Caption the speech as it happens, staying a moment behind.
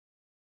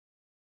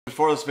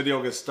Before this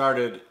video gets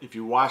started, if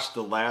you watched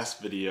the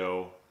last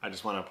video, I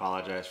just want to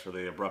apologize for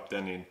the abrupt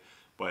ending,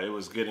 but it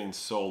was getting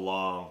so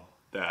long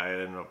that I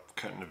ended up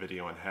cutting the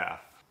video in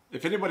half.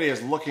 If anybody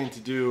is looking to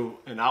do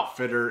an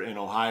outfitter in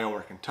Ohio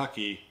or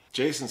Kentucky,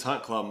 Jason's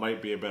Hunt Club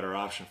might be a better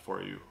option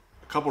for you.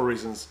 A couple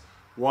reasons.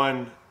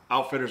 One,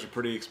 outfitters are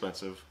pretty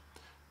expensive.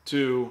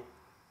 Two,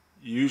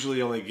 you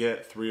usually only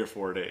get 3 or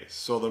 4 days.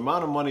 So the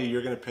amount of money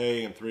you're going to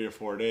pay in 3 or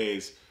 4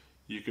 days,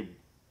 you could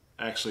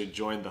actually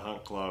join the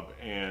hunt club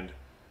and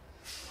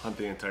hunt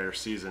the entire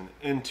season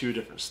in 2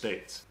 different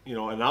states. You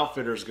know, an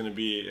outfitter is going to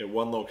be at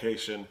one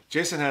location.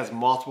 Jason has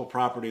multiple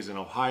properties in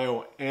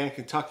Ohio and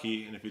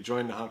Kentucky, and if you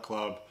join the hunt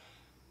club,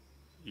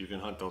 you can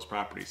hunt those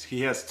properties.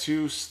 He has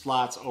 2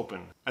 slots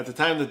open. At the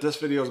time that this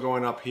video is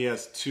going up, he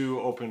has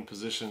 2 open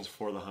positions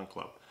for the hunt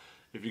club.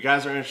 If you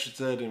guys are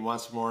interested and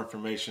want some more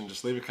information,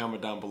 just leave a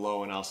comment down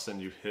below and I'll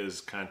send you his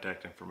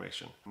contact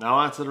information. Now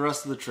on to the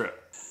rest of the trip.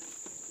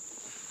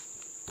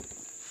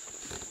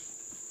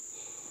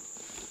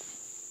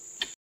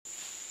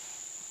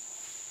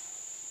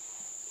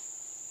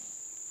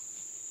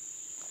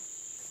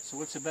 So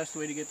what's the best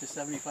way to get to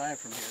 75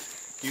 from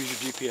here? Use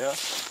your GPS.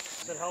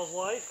 Said, how's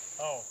life?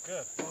 Oh,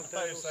 good. Long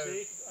time no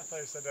see. I thought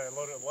you said I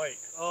loaded it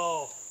light.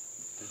 Oh.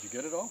 Did you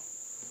get it all?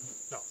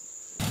 No.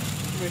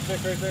 Give me a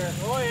stick right there.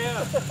 Oh,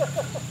 yeah.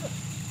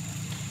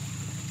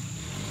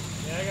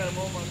 Yeah, I got to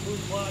mow my food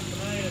plot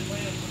tonight. I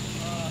plan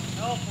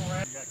alpha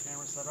rack. You got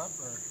camera set up,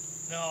 or?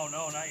 No,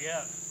 not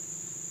yet.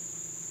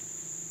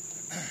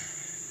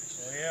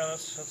 So, yeah,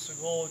 that's the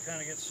goal, to kind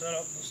of get set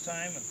up this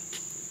time. And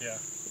Yeah.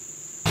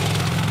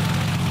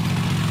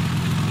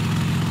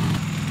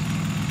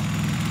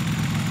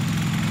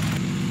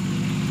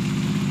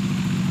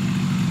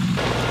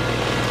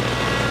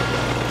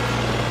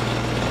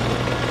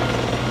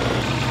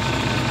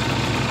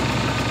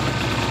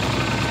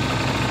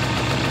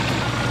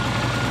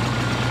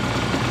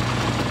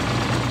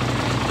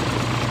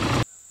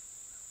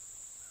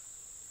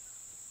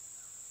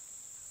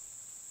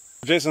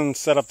 Jason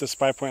set up this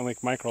Spypoint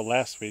Link Micro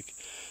last week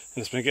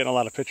and it's been getting a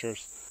lot of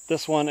pictures.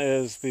 This one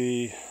is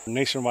the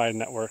nationwide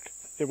network.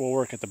 It will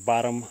work at the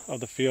bottom of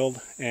the field,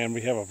 and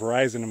we have a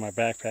Verizon in my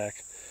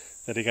backpack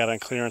that he got on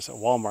clearance at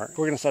Wal Mart.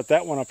 We're going to set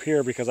that one up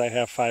here because I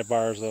have 5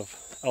 bars of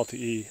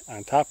LTE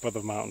on top of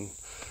the mountain,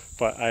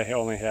 but I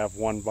only have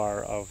 1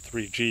 bar of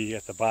 3G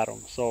at the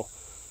bottom. So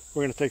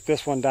we're going to take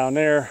this one down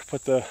there,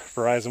 put the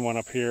Verizon one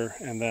up here,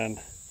 and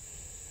then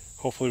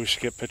hopefully we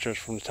should get pictures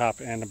from the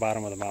top and the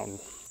bottom of the mountain.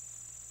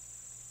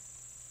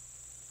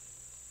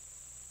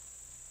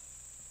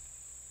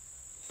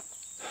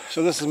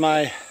 So this is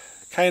my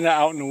kind of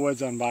out in the woods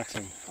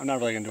unboxing. I'm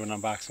not really going to do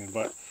an unboxing,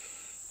 but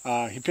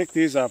he picked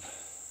these up.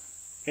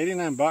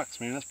 89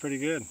 bucks, man, that's pretty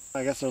good.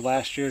 I guess they're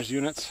last year's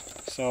units,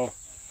 so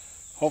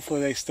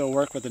hopefully they still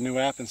work with the new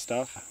app and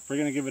stuff. We're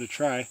going to give it a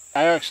try.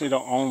 I actually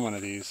don't own one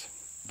of these,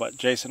 but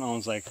Jason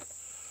owns like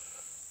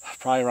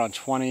probably around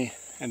 20,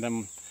 and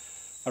then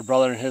my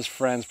brother and his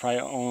friends probably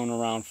own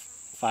around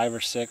 5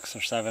 or 6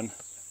 or 7.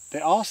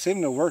 They all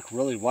seem to work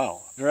really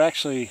well. They're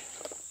actually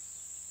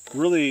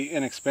really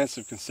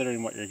inexpensive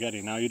considering what you're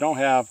getting. Now you don't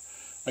have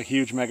a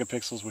huge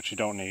megapixels, which you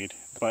don't need,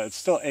 but it's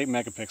still 8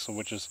 megapixel,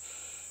 which is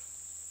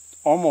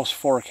almost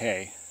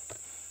 4K.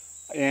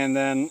 And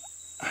then,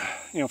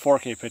 you know,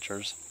 4K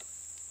pictures.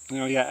 You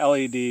know, you got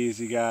LEDs,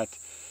 you got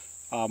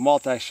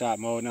multi-shot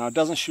mode. Now it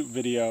doesn't shoot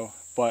video,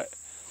 but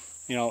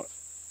you know,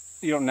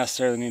 you don't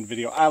necessarily need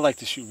video. I like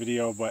to shoot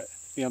video, but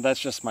you know,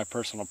 that's just my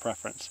personal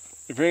preference.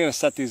 If you're going to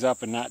set these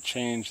up and not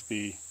change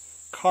the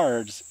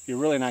cards, you're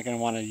really not going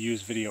to want to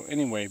use video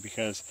anyway,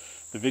 because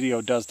the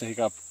video does take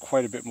up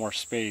quite a bit more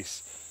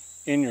space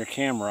in your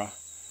camera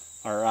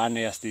or on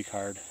the SD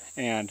card,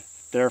 and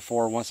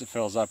therefore once it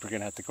fills up you're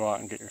going to have to go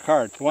out and get your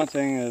card. One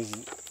thing is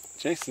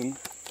Jason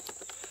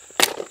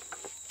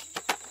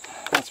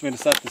wants me to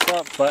set this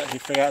up, but he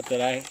forgot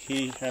that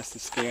he has to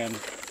scan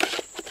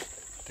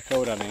the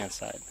code on the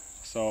inside.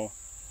 So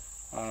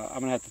I'm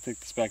going to have to take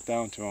this back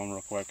down to him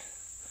real quick,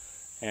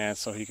 and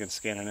so he can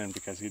scan it in,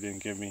 because he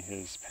didn't give me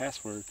his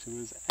password to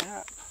his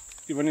app.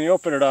 When you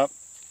open it up,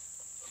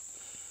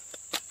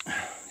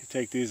 you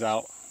take these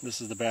out.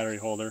 This is the battery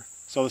holder.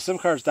 So the SIM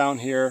card's down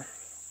here.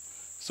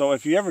 So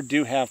if you ever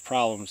do have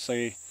problems,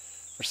 say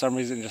for some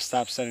reason it just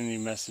stops sending you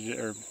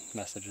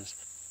messages,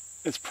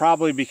 it's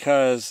probably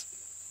because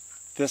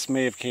this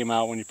may have came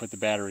out when you put the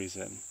batteries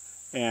in.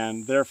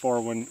 And therefore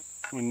when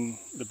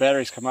the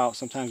batteries come out,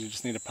 sometimes you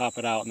just need to pop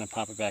it out and then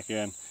pop it back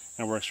in,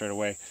 and it works right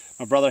away.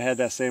 My brother had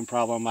that same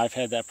problem. I've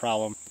had that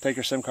problem. Take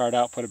your SIM card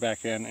out, put it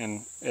back in,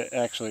 and it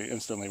actually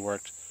instantly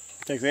worked.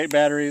 It takes 8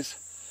 batteries.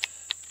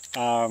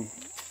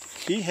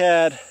 He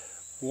had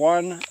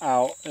 1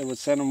 out. It would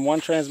send him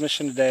 1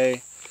 transmission a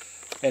day,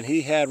 and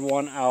he had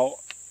 1 out.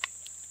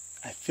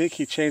 I think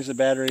he changed the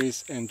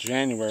batteries in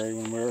January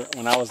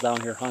when I was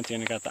down here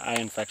hunting and got the eye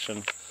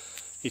infection.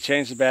 He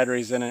changed the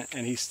batteries in it,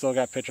 and he still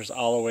got pictures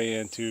all the way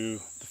into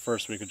the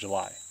first week of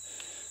July.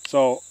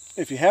 So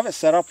if you have it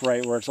set up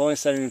right, where it's only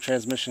sending you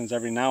transmissions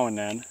every now and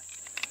then,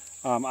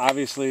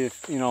 obviously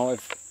if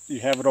you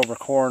have it over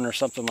corn or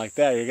something like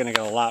that, you're going to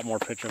get a lot more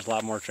pictures, a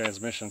lot more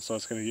transmission, so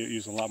it's going to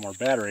use a lot more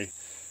battery.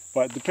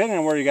 But depending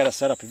on where you got it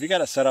set up, if you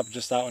got it set up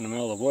just out in the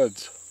middle of the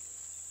woods,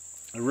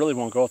 it really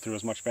won't go through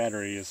as much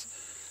battery as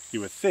you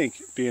would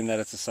think, being that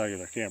it's a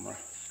cellular camera.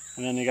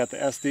 And then you got the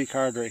SD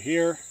card right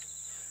here.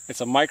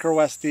 It's a micro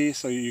SD,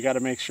 so you got to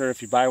make sure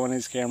if you buy one of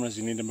these cameras,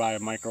 you need to buy a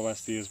micro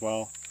SD as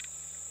well.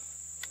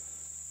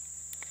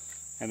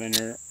 And then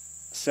your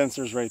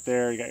sensors right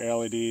there, you got your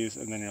LEDs,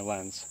 and then your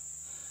lens.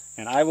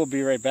 And I will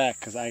be right back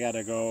because I got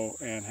to go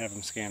and have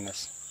him scan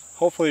this.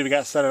 Hopefully we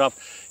got set it up.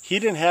 He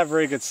didn't have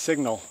very good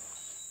signal.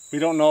 We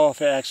don't know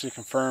if it actually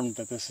confirmed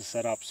that this is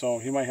set up, so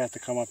he might have to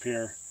come up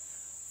here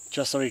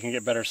just so he can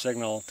get better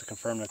signal to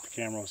confirm that the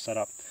camera was set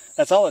up.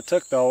 That's all it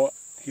took though.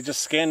 He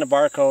just scanned the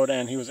barcode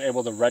and he was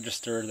able to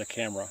register the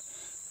camera.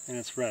 And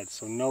it's red,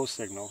 so no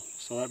signal.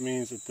 So that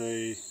means that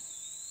the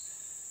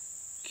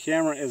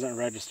camera isn't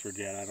registered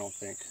yet, I don't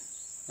think.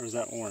 Or is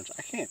that orange?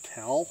 I can't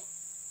tell.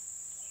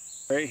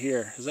 Right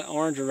here, is that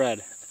orange or red?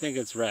 I think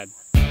it's red.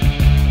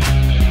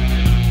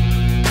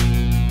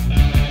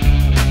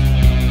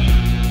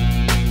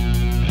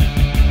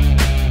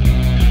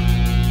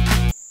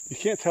 You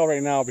can't tell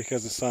right now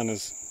because the sun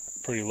is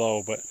pretty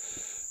low, but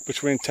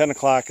between 10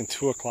 o'clock and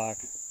 2 o'clock,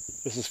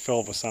 this is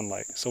filled with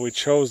sunlight. So we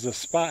chose this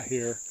spot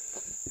here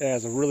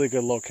as a really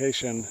good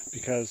location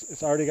because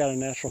it's already got a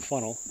natural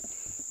funnel.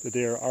 The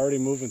deer are already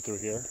moving through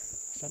here.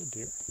 Is that a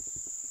deer?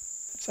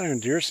 It's not even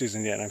deer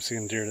season yet, and I'm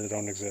seeing deer that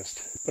don't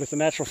exist. But it's a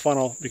natural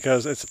funnel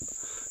because it's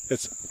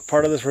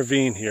part of this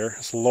ravine here.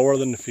 It's lower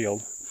than the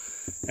field,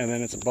 and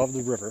then it's above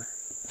the river.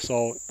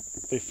 So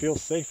they feel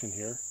safe in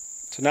here.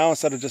 So now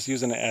instead of just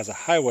using it as a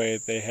highway,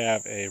 they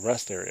have a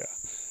rest area.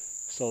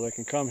 So they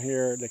can come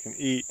here, they can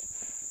eat.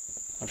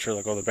 I'm sure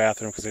they'll go to the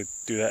bathroom because they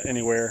do that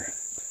anywhere.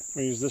 I'm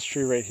going to use this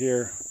tree right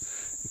here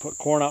and put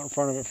corn out in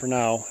front of it for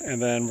now.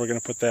 And then we're going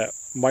to put that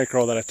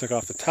micro that I took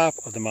off the top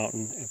of the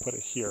mountain and put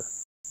it here.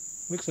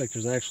 Looks like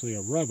there's actually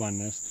a rub on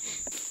this.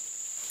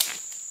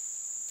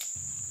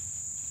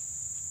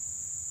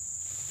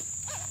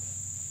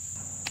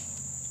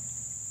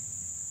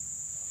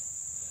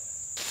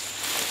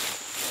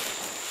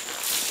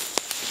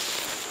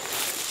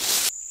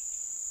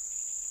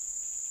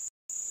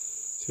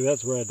 See,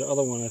 that's red. The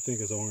other one I think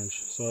is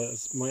orange, so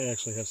it might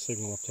actually have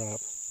signal up top.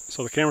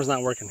 So the camera's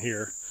not working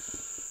here.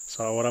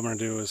 So what I'm going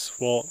to do is,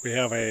 well, we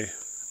have a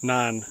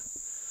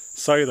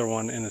non-cellular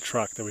one in the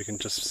truck that we can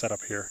just set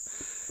up here.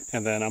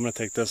 And then I'm going to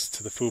take this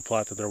to the food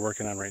plot that they're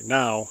working on right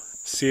now,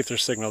 see if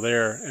there's signal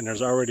there. And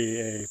there's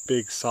already a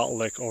big salt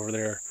lick over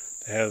there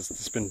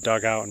that's been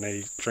dug out and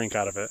they drink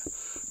out of it.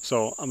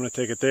 So I'm going to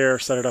take it there,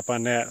 set it up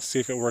on that, see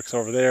if it works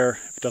over there.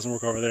 If it doesn't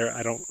work over there,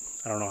 I don't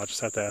know. I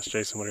just have to ask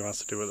Jason what he wants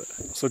to do with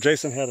it. So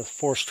Jason had a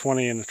Force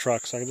 20 in the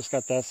truck, so I just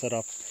got that set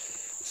up.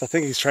 So I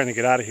think he's trying to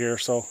get out of here.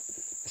 So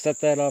I set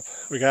that up.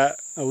 We got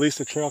at least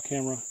a trail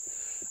camera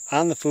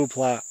on the food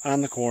plot,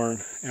 on the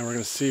corn, and we're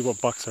going to see what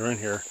bucks are in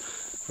here.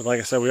 But like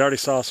I said, we already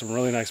saw some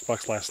really nice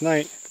bucks last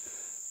night,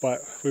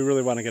 but we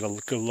really want to get a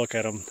good look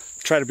at them.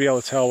 Try to be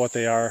able to tell what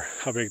they are,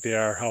 how big they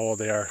are, how old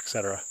they are,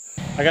 etc.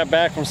 I got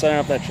back from setting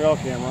up that trail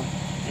camera,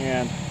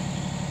 and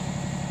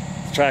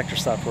the tractor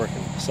stopped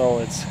working. So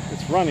it's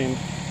running,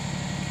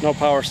 no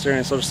power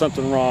steering, so there's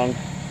something wrong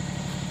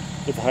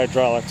with the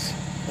hydraulics.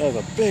 That is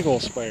a big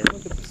old spider.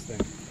 Look at this thing.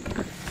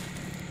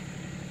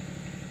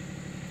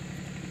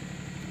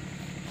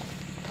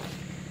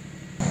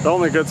 The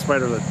only good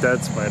spider is a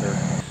dead spider.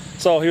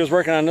 So he was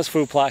working on this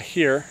food plot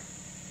here,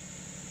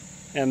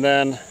 and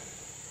then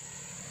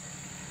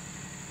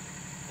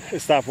it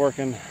stopped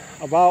working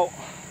about,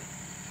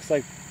 it's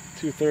like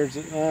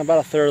about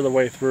a third of the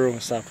way through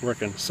it stopped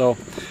working. So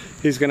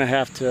he's gonna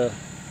have to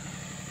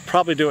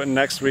probably do it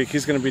next week.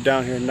 He's gonna be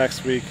down here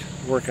next week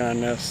working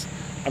on this.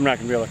 I'm not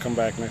gonna be able to come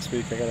back next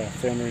week. I got a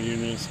family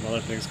reunion and some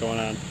other things going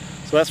on.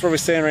 So that's where we're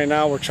staying right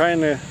now. We're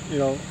trying to,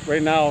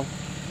 right now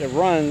it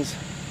runs,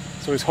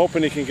 so he's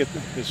hoping he can get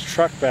his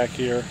truck back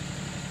here,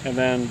 and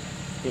then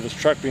with his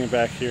truck being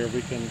back here,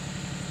 we can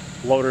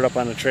load it up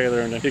on the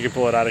trailer and then he can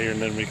pull it out of here,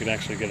 and then we can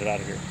actually get it out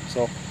of here.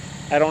 So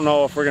I don't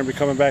know if we're gonna be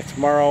coming back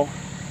tomorrow.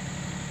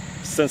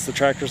 Since the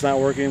tractor's not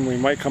working, we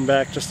might come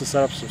back just to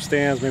set up some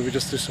stands, maybe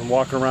just do some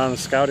walking around and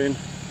scouting.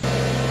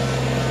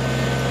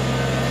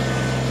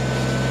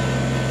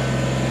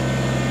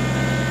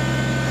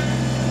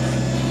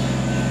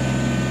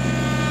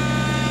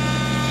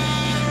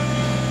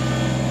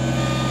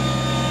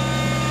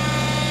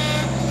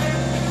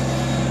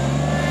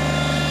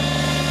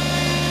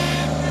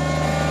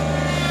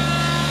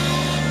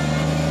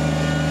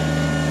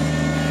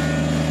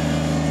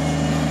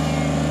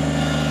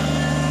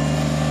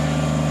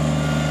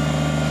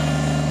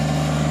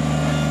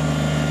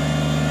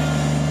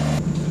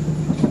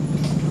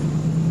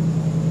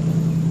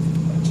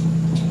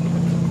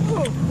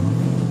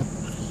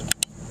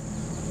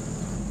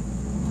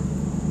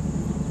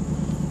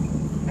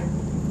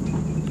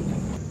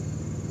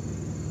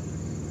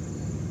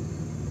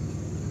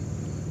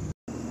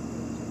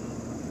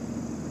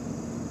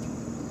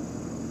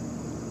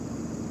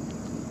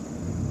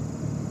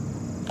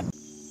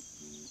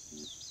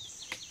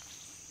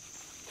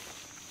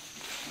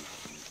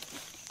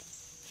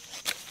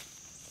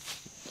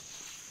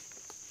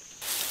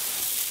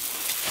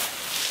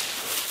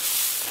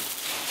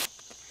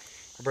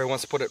 Everybody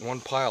wants to put it in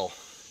one pile.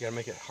 You gotta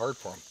make it hard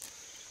for them.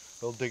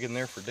 They'll dig in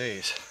there for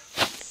days.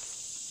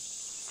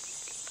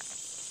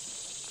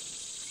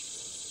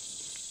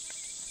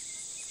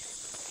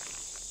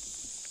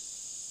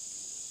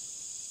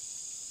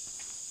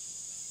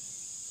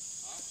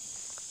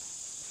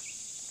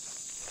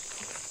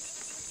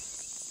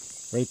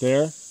 Right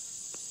there.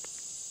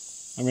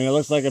 I mean, it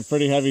looks like a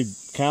pretty heavy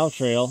cow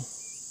trail.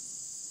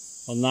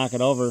 I'll knock it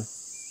over.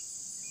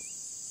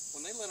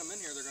 When they let them in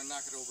here, they're gonna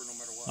knock it over no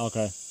matter what.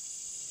 Okay.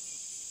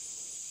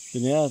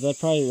 Then yeah,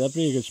 that'd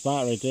be a good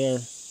spot right there.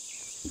 There's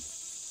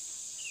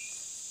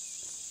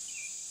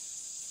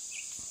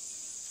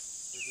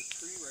a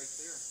tree right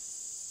there.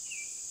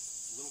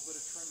 A little bit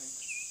of trimming.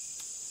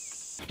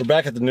 We're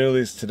back at the new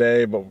lease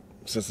today, but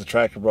since the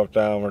tractor broke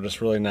down, we're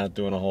just really not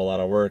doing a whole lot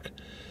of work.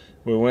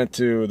 We went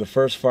to the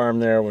first farm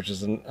there, which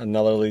is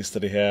another lease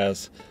that he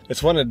has.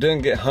 It's one that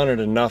didn't get hunted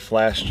enough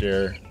last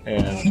year,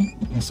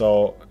 and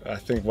so I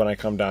think when I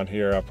come down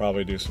here, I'll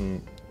probably do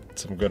some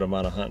good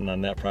amount of hunting on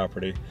that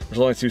property. There's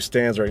only 2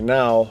 stands right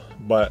now,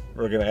 but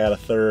we're gonna add a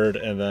third,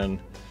 and then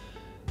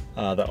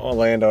the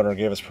landowner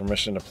gave us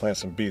permission to plant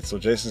some beets. So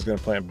Jason's gonna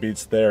plant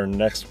beets there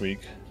next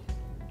week.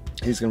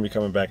 He's gonna be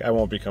coming back. I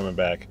won't be coming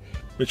back.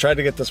 We tried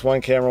to get this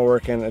one camera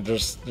working, and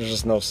there's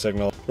just no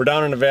signal. We're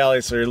down in the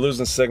valley, so you're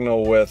losing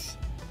signal with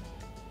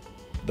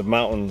the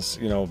mountains,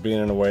 you know, being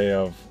in the way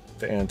of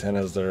the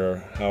antennas that are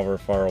however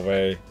far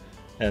away,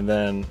 and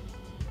then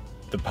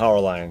the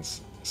power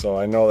lines. So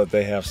I know that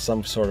they have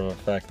some sort of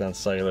effect on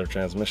cellular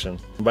transmission.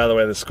 And by the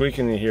way, the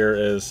squeaking you hear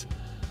is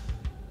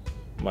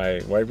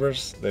my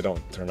wipers. They don't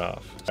turn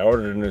off. I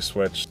ordered a new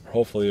switch.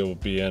 Hopefully it will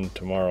be in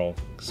tomorrow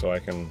so I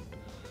can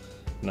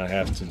not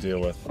have to deal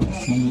with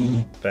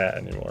that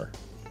anymore.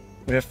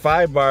 We have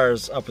 5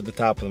 bars up at the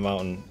top of the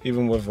mountain,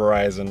 even with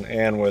Verizon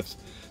and with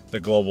the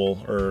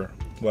global, or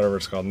whatever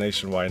it's called,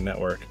 nationwide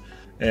network.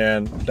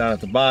 And down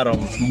at the bottom,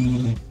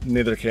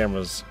 neither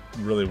cameras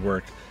really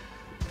work.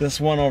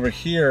 This one over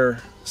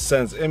here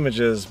sends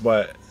images,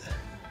 but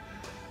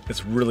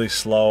it's really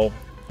slow.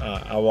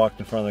 I walked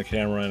in front of the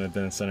camera and it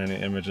didn't send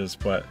any images,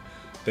 but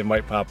they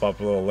might pop up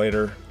a little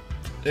later.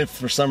 If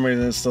for some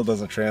reason it still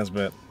doesn't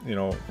transmit, you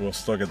know, we'll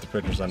still get the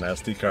pictures on the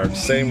SD card.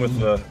 Same with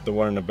the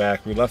one in the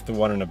back. We left the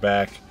one in the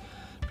back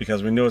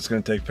because we knew it's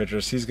going to take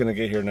pictures. He's going to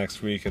get here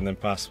next week and then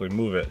possibly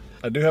move it.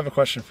 I do have a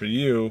question for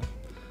you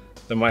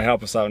that might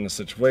help us out in this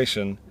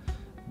situation.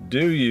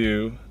 Do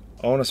you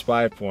own a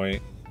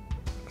Spypoint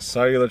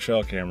cellular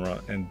trail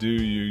camera, and do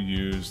you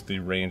use the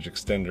range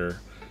extender?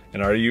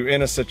 And are you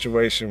in a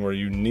situation where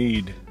you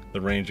need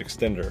the range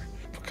extender?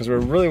 Because we're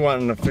really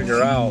wanting to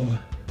figure out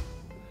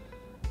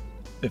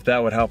if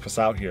that would help us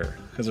out here,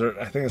 because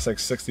I think it's like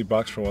 60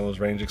 bucks for one of those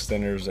range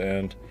extenders,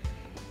 and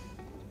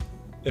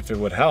if it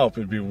would help,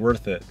 it'd be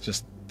worth it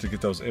just to get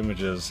those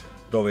images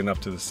building up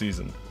to the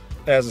season.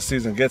 As the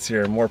season gets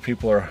here, more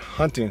people are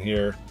hunting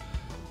here,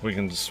 we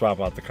can just swap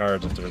out the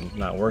cards if they're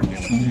not working.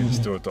 You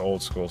just do it the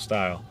old school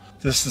style,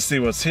 just to see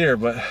what's here.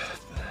 But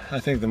I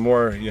think the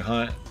more you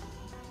hunt,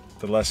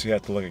 the less you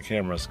have to look at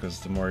cameras, because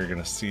the more you're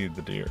gonna see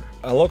the deer.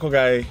 A local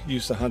guy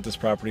used to hunt this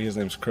property. His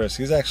name's Chris.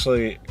 He's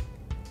actually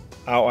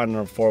out on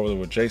a 4-wheeler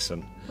with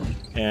Jason,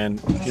 and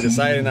he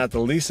decided not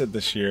to lease it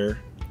this year,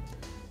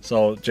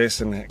 so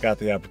Jason got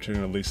the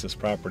opportunity to lease this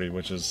property,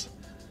 which is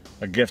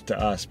a gift to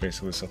us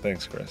basically. So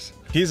thanks, Chris.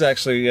 He's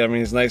actually, I mean,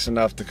 he's nice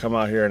enough to come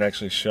out here and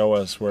actually show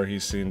us where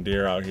he's seen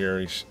deer out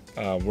here,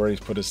 where he's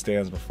put his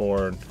stands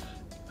before,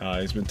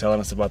 and he's been telling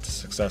us about the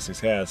success he's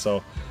had.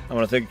 So I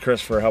want to thank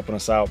Chris for helping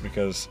us out,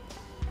 because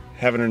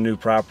having a new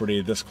property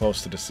this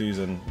close to the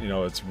season, you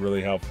know, it's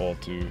really helpful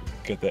to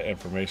get that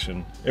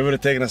information. It would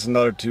have taken us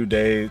another 2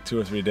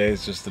 or 3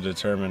 days just to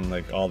determine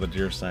like all the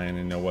deer sign and,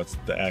 you know, what's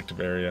the active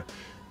area.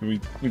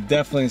 We've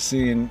definitely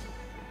seen,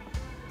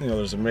 you know,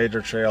 there's a major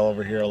trail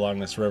over here along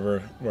this river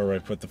where I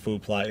put the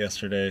food plot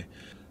yesterday.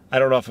 I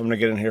don't know if I'm gonna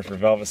get in here for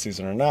velvet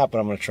season or not, but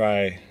I'm gonna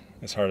try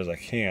as hard as I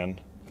can.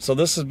 So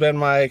this has been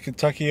my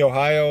Kentucky,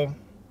 Ohio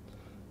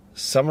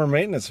summer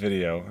maintenance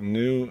video,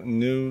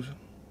 new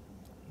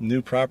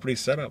property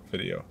setup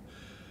video.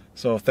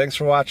 So thanks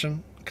for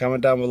watching.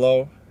 Comment down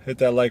below, hit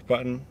that like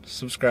button,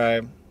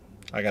 subscribe.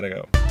 I gotta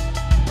go.